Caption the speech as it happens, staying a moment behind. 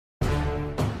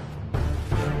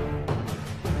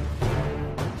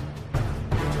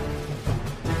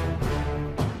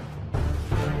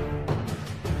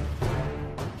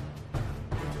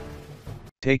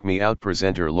Take Me Out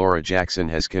presenter Laura Jackson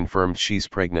has confirmed she's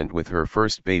pregnant with her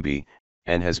first baby,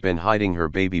 and has been hiding her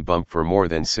baby bump for more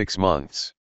than 6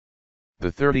 months.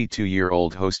 The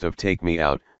 32-year-old host of Take Me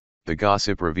Out, The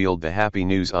Gossip revealed the happy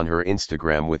news on her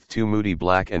Instagram with 2 moody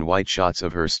black and white shots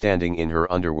of her standing in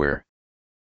her underwear.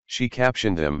 She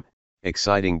captioned them,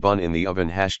 "Exciting bun in the oven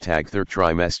 #3rd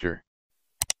trimester."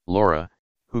 Laura,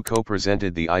 who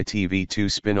co-presented the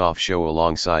ITV2 spin-off show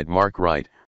alongside Mark Wright,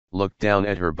 looked down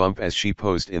at her bump as she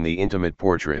posed in the intimate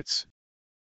portraits.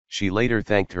 She later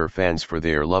thanked her fans for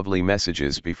their lovely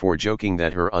messages before joking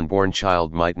that her unborn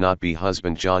child might not be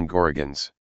husband John Gorrigan's.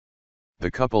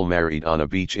 The couple married on a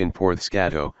beach in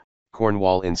Porthscato,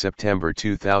 Cornwall in September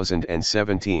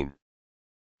 2017.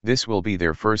 This will be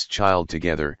their first child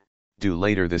together, due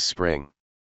later this spring.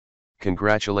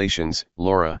 Congratulations,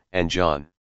 Laura and John.